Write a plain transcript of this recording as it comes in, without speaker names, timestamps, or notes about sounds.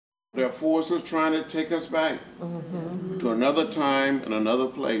There are forces trying to take us back to another time and another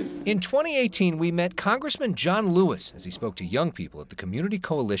place. In 2018, we met Congressman John Lewis as he spoke to young people at the Community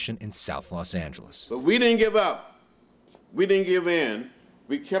Coalition in South Los Angeles. But we didn't give up. We didn't give in.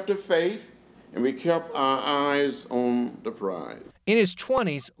 We kept the faith, and we kept our eyes on the prize. In his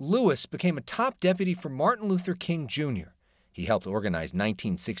 20s, Lewis became a top deputy for Martin Luther King Jr. He helped organize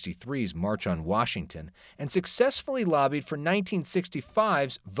 1963's March on Washington and successfully lobbied for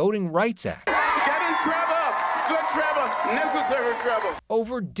 1965's Voting Rights Act. Get in trouble! Good trouble! Necessary trouble!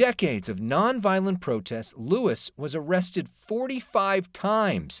 Over decades of nonviolent protests, Lewis was arrested 45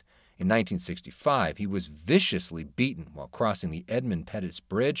 times. In 1965, he was viciously beaten while crossing the Edmund Pettus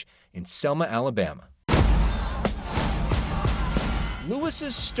Bridge in Selma, Alabama.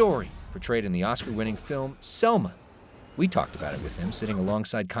 Lewis's story, portrayed in the Oscar-winning film Selma. We talked about it with him sitting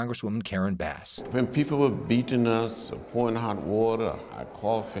alongside Congresswoman Karen Bass. When people were beating us, or pouring hot water, or hot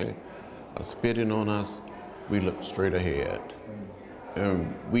coffee, or spitting on us, we looked straight ahead.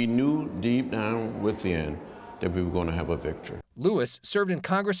 And we knew deep down within that we were going to have a victory. Lewis served in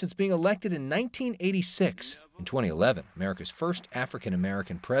Congress since being elected in 1986. In 2011, America's first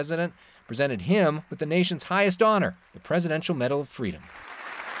African-American president presented him with the nation's highest honor, the Presidential Medal of Freedom.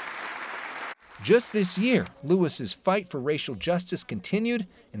 Just this year, Lewis's fight for racial justice continued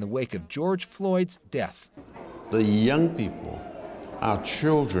in the wake of George Floyd's death. The young people, our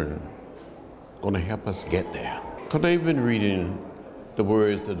children, are going to help us get there. Because they've been reading the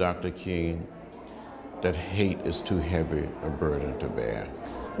words of Dr. King, that hate is too heavy a burden to bear.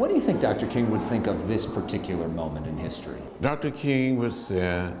 What do you think Dr. King would think of this particular moment in history? Dr. King would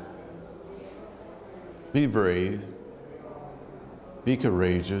say, be brave, be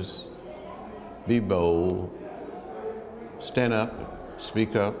courageous, be bold, stand up, and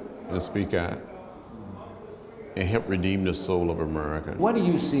speak out, and help redeem the soul of America. What do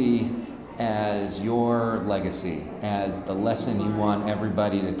you see as your legacy, as the lesson you want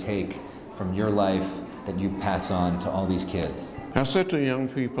everybody to take from your life that you pass on to all these kids? I said to young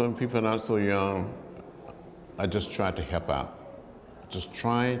people and people not so young, I just tried to help out. Just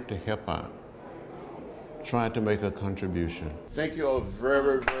trying to help out. Trying to make a contribution. Thank you all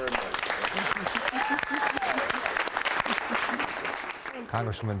very, very much.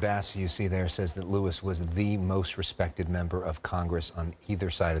 Congresswoman Bass, you see there, says that Lewis was the most respected member of Congress on either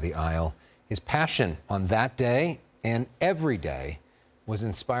side of the aisle. His passion on that day and every day was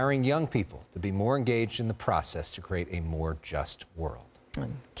inspiring young people to be more engaged in the process to create a more just world.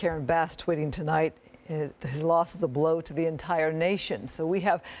 And Karen Bass tweeting tonight, his loss is a blow to the entire nation. So we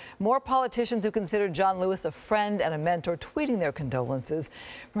have more politicians who consider John Lewis a friend and a mentor tweeting their condolences.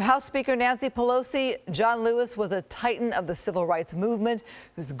 From House Speaker Nancy Pelosi, John Lewis was a titan of the civil rights movement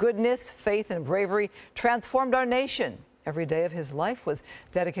whose goodness, faith, and bravery transformed our nation. Every day of his life was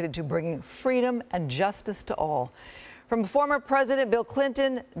dedicated to bringing freedom and justice to all. From former President Bill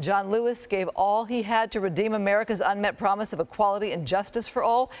Clinton, John Lewis gave all he had to redeem America's unmet promise of equality and justice for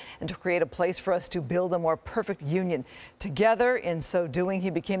all and to create a place for us to build a more perfect union. Together, in so doing, he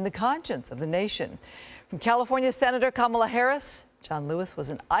became the conscience of the nation. From California Senator Kamala Harris, John Lewis was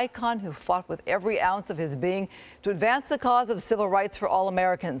an icon who fought with every ounce of his being to advance the cause of civil rights for all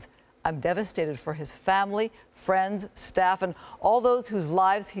Americans. I'm devastated for his family, friends, staff, and all those whose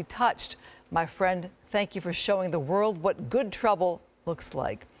lives he touched. My friend, thank you for showing the world what good trouble looks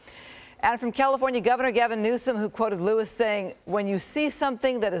like. And from California Governor Gavin Newsom, who quoted Lewis saying, when you see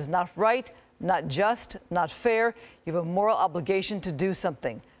something that is not right, not just, not fair, you have a moral obligation to do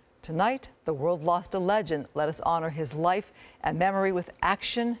something. Tonight, the world lost a legend. Let us honor his life and memory with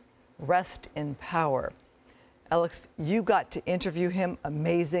action. Rest in power. Elex, you got to interview him.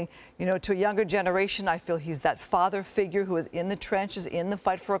 Amazing. You know, to a younger generation, I feel he's that father figure who was in the trenches, in the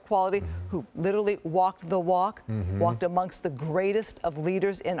fight for equality, who literally walked the walk, walked amongst the greatest of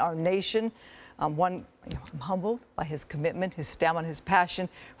leaders in our nation. I'm humbled by his commitment, his stamina, his passion,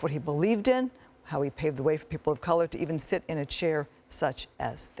 what he believed in, how he paved the way for people of color to even sit in a chair such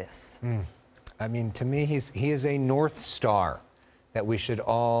as this. I mean, to me, he is a North Star that we should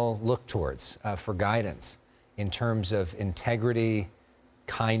all look towards for guidance in terms of integrity,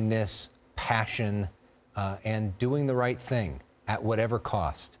 kindness, passion, and doing the right thing at whatever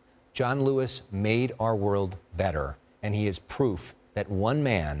cost. John Lewis made our world better, and he is proof that one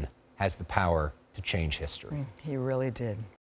man has the power to change history. He really did.